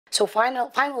So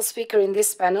final speaker in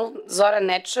this panel, Zoran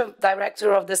Nechev,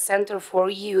 Director of the Center for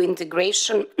EU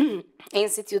Integration,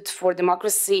 Institute for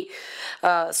Democracy,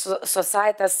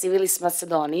 Societas Civilis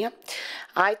Macedonia.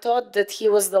 I thought that he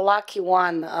was the lucky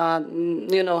one,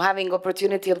 you know, having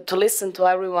opportunity to listen to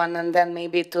everyone and then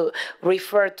maybe to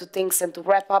refer to things and to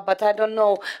wrap up, but I don't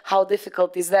know how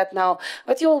difficult is that now.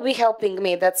 But you will be helping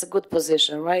me, that's a good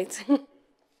position, right?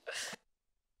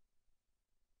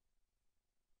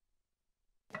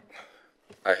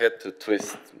 I had to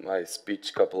twist my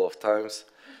speech a couple of times,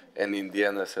 and in the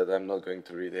end I said I'm not going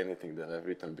to read anything that I've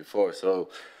written before, so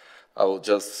I will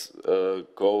just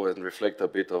go and reflect a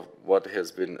bit of what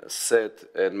has been said,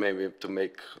 and maybe to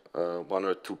make 1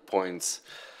 or 2 points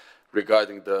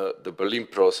regarding the Berlin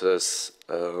process.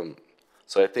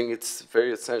 So I think it's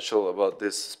very essential about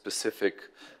this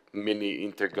specific mini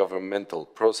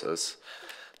intergovernmental process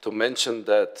to mention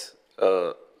that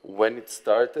when it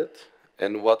started,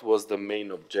 and what was the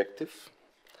main objective,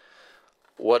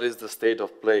 what is the state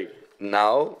of play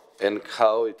now, and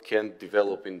how it can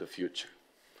develop in the future.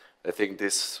 I think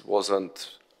this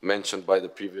wasn't mentioned by the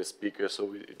previous speaker,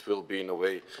 so it will be in a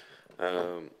way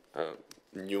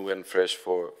new and fresh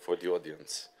for the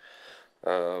audience.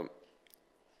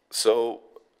 So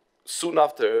soon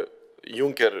after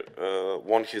Juncker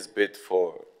won his bid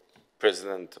for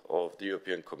President of the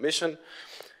European Commission,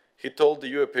 he told the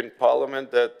European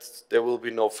Parliament that there will be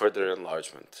no further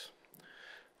enlargement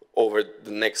over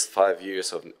the next 5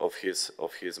 years of his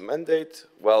mandate.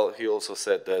 Well, he also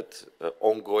said that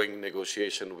ongoing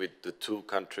negotiation with the 2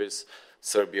 countries,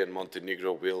 Serbia and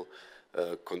Montenegro, will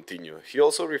continue. He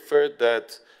also referred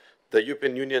that the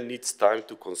European Union needs time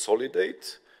to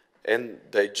consolidate and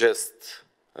digest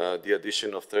the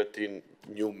addition of 13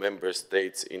 new member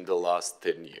states in the last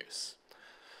 10 years.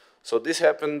 So this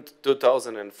happened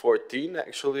 2014,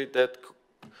 actually. That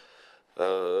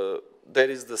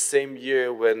is the same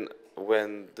year when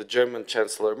the German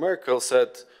Chancellor Merkel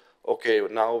said, okay,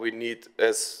 now we need,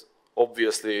 as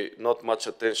obviously not much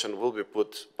attention will be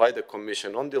put by the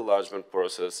Commission on the enlargement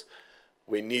process,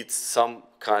 we need some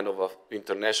kind of a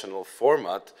international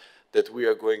format that we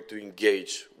are going to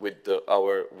engage with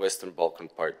our Western Balkan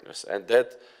partners. And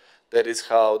that is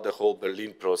how the whole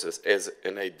Berlin process as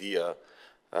an idea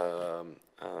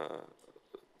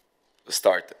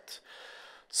started.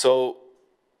 So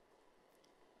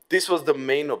this was the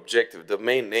main objective. The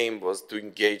main aim was to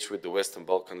engage with the Western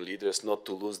Balkan leaders, not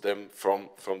to lose them from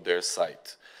their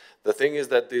sight. The thing is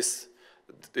that this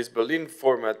Berlin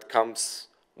format comes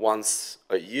once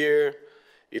a year.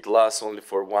 It lasts only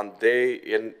for 1 day,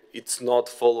 and it's not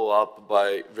followed up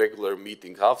by regular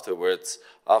meetings afterwards,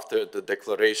 after the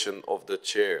declaration of the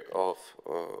chair of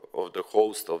the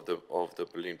host of the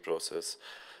Berlin process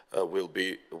will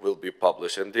be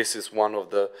published. And this is one of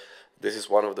the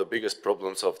biggest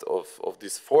problems of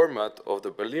this format of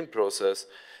the Berlin process.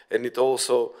 And it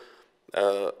also,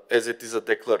 as it is a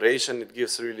declaration, it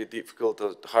gives a really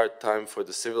hard time for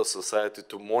the civil society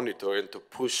to monitor and to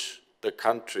push the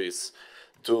countries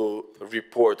to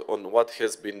report on what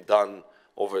has been done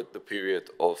over the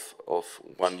period of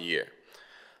 1 year.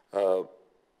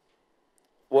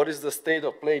 What is the state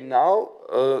of play now?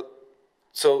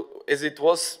 So as it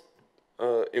was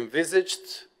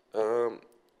envisaged,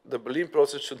 the Berlin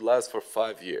process should last for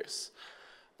 5 years.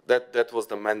 That was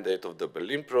the mandate of the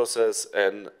Berlin process,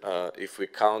 and if we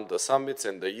count the summits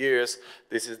and the years,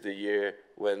 this is the year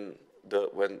when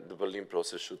the Berlin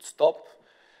process should stop,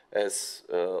 as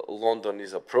London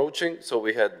is approaching. So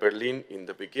we had Berlin in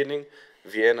the beginning,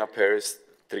 Vienna, Paris,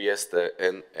 Trieste,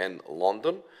 and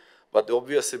London. But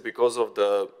obviously, because of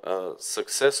the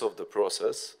success of the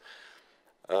process,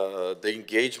 the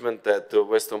engagement that the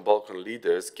Western Balkan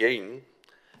leaders gain,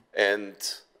 and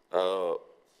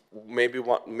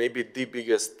maybe the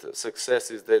biggest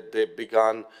success is that they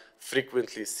began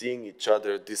frequently seeing each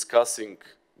other, discussing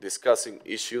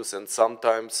issues, and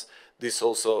sometimes this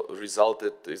also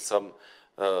resulted in some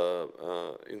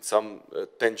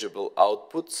tangible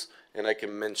outputs. And I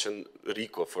can mention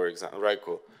RICO, for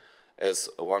example, as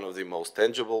one of the most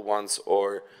tangible ones,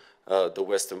 or the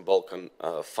Western Balkan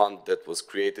Fund that was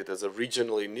created as a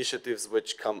regional initiatives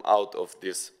which come out of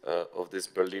this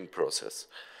Berlin process.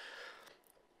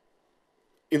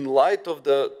 In light of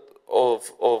the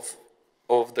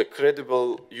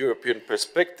credible European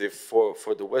perspective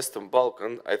for the Western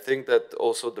Balkan, I think that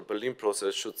also the Berlin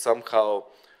process should somehow,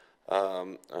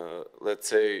 let's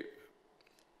say,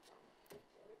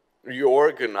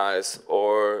 reorganize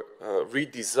or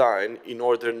redesign in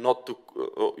order to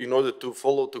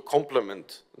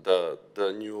complement the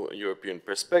new European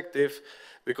perspective,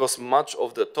 because much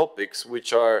of the topics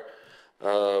which are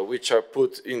which are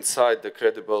put inside the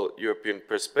credible European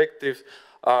perspective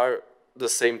are the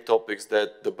same topics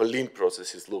that the Berlin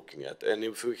process is looking at. And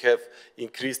if we have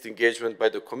increased engagement by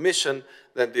the Commission,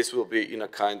 then this will be in a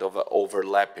kind of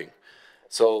overlapping.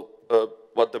 So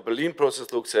what the Berlin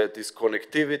process looks at is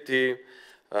connectivity,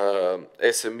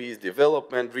 SMEs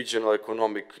development, regional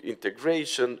economic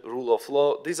integration, rule of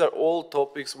law. These are all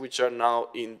topics which are now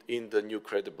in the new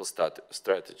credible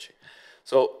strategy.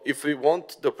 So if we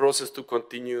want the process to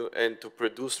continue and to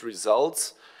produce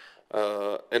results,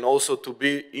 and also to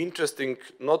be interesting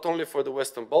not only for the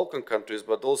Western Balkan countries,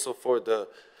 but also for the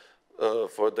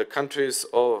countries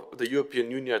of the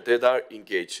European Union that are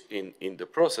engaged in the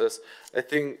process, I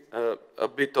think a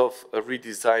bit of a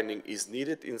redesigning is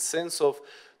needed in sense of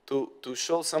to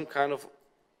show some kind of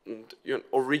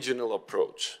original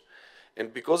approach.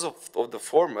 And because of the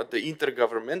format, the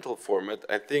intergovernmental format,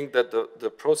 I think that the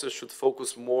process should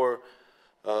focus more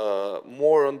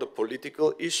on the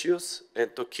political issues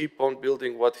and to keep on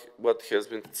building what has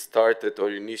been started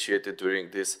or initiated during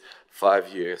these 5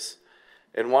 years.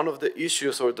 And one of the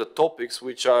issues or the topics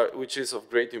which is of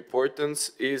great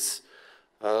importance is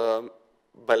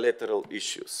bilateral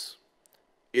issues.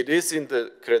 It is in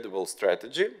the credible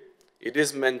strategy. It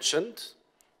is mentioned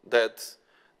that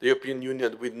the European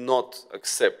Union will not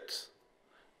accept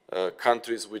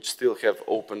countries which still have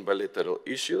open bilateral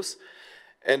issues.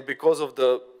 And because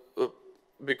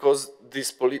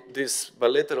these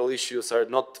bilateral issues are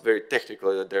not very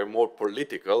technical, they're more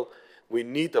political, we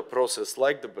need a process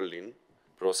like the Berlin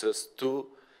process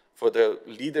for the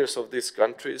leaders of these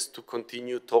countries to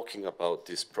continue talking about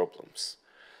these problems.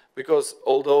 Because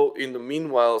although in the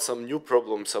meanwhile some new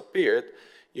problems appeared,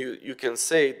 you can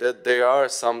say that there are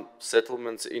some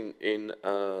settlements in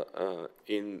the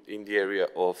area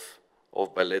of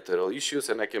bilateral issues,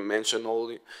 and I can mention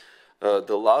only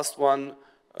the last one,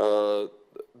 the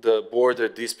border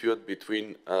dispute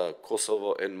between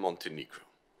Kosovo and Montenegro.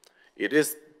 It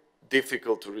is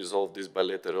difficult to resolve these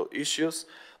bilateral issues,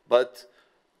 but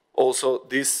also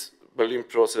this Berlin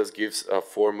process gives a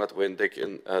format when they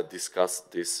can discuss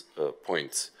these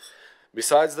points.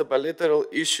 Besides the bilateral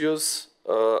issues,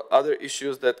 other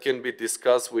issues that can be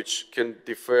discussed, which can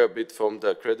differ a bit from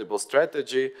the credible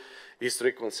strategy, is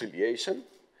reconciliation.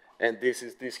 And this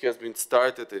has been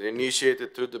started and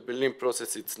initiated through the Berlin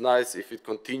process. It's nice if it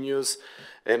continues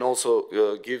and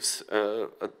also gives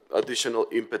additional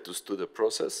impetus to the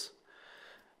process.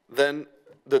 Then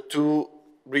the two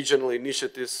regional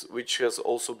initiatives which has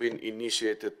also been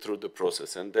initiated through the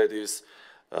process, and that is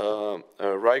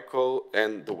RICO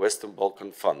and the Western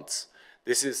Balkan funds.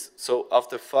 This is, so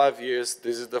after 5 years,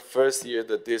 this is the first year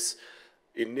that these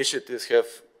initiatives have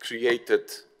created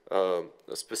a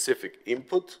specific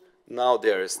input. Now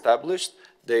they are established.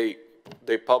 They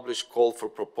publish call for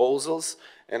proposals,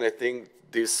 and I think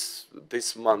this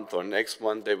month or next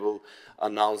month they will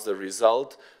announce the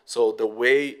result. So the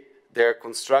way they are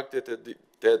constructed,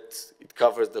 that it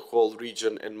covers the whole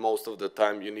region, and most of the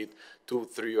time you need 2,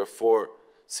 3, or 4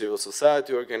 civil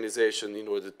society organizations in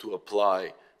order to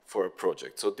apply for a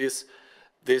project. So this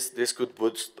could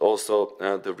boost also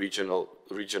the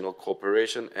regional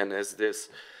cooperation, and as this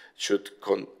should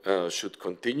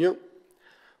continue.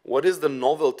 What is the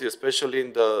novelty, especially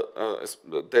in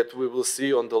that we will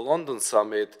see on the London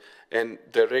summit, and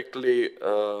directly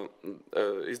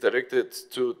is directed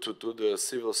to the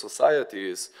civil society,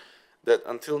 is that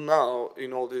until now,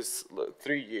 in all these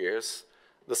 3 years,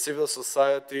 the civil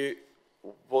society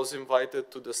was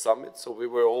invited to the summit, so we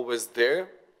were always there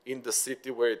in the city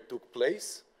where it took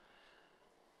place,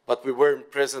 but we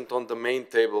weren't present on the main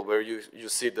table where you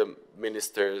see the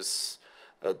ministers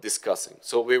discussing.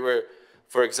 So we were,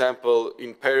 for example,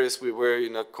 in Paris, we were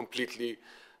in a completely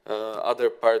other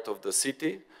part of the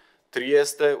city.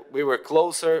 Trieste, we were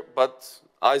closer, but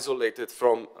isolated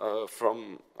from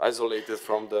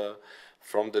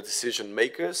the decision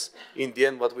makers. In the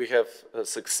end, what we have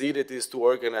succeeded is to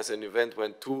organize an event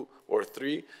when 2 or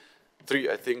 3,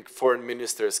 I think, foreign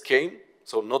ministers came.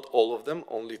 So not all of them,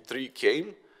 only 3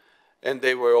 came, and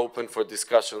they were open for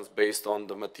discussions based on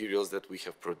the materials that we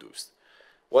have produced.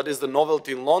 What is the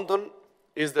novelty in London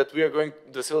is that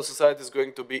the civil society is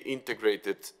going to be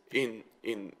integrated in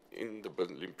the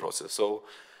Berlin process. So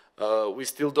we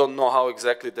still don't know how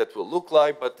exactly that will look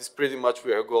like, but it's pretty much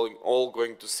we are all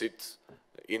going to sit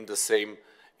in the same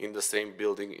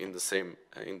building, in the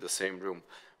same room.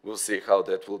 We'll see how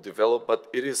that will develop, but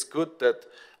it is good that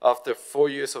after 4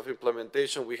 years of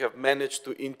implementation, we have managed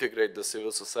to integrate the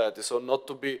civil society. So not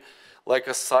to be like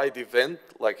a side event,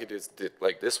 like it is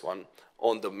like this one,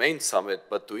 on the main summit,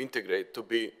 but to integrate, to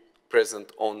be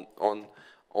present on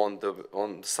on the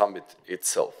summit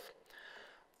itself.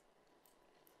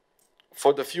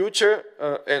 For the future,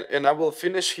 and I will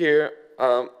finish here,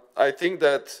 I think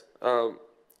that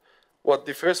what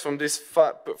differs from this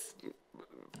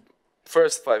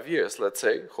first 5 years, let's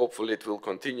say, hopefully it will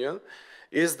continue,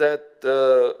 is that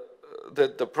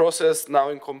the process now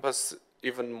encompasses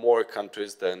even more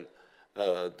countries than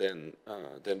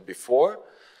before.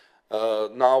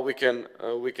 Now we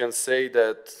can say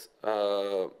that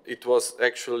it was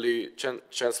actually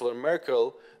Chancellor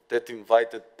Merkel that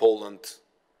invited Poland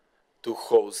to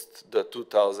host the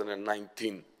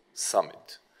 2019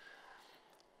 summit.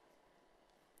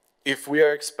 If we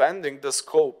are expanding the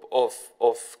scope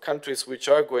of countries which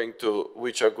are going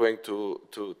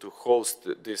to host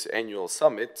this annual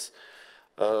summit,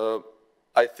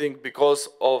 I think because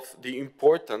of the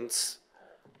importance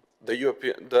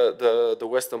the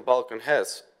Western Balkan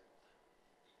has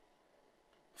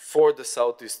for the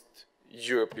Southeast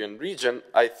European region,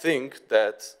 I think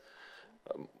that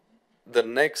the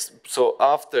next, so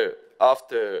after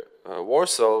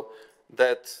Warsaw,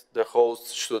 that the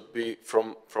host should be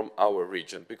from our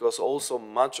region, because also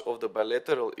much of the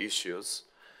bilateral issues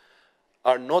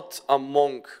are not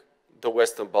among the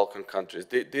Western Balkan countries.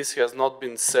 This has not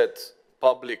been said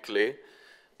publicly.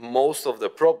 Most of the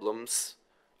problems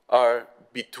are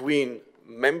between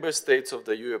member states of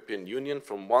the European Union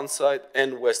from one side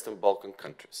and Western Balkan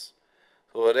countries.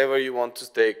 So whatever you want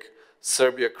to take,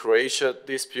 Serbia-Croatia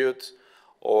dispute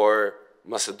or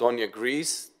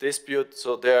Macedonia-Greece dispute,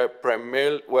 so they are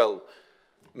primarily, well,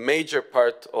 major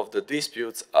part of the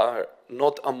disputes are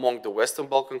not among the Western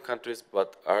Balkan countries,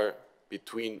 but are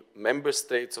between member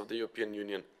states of the European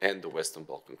Union and the Western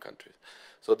Balkan countries.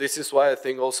 So this is why I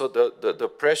think also the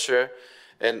pressure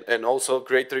and also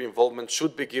greater involvement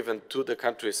should be given to the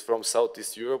countries from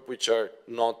Southeast Europe, which are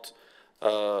not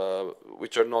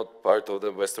part of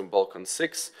the Western Balkan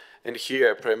 6. And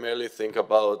here I primarily think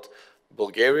about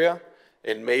Bulgaria,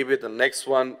 and maybe the next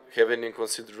one, having in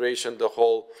consideration the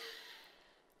whole,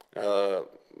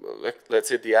 let's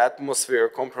say, the atmosphere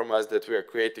compromise that we are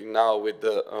creating now with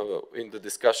in the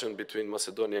discussion between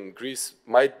Macedonia and Greece,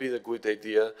 might be a good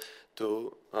idea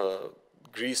to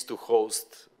Greece to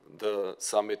host the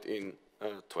summit in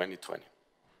 2020.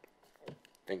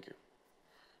 Thank you.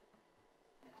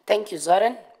 Thank you,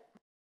 Zoran.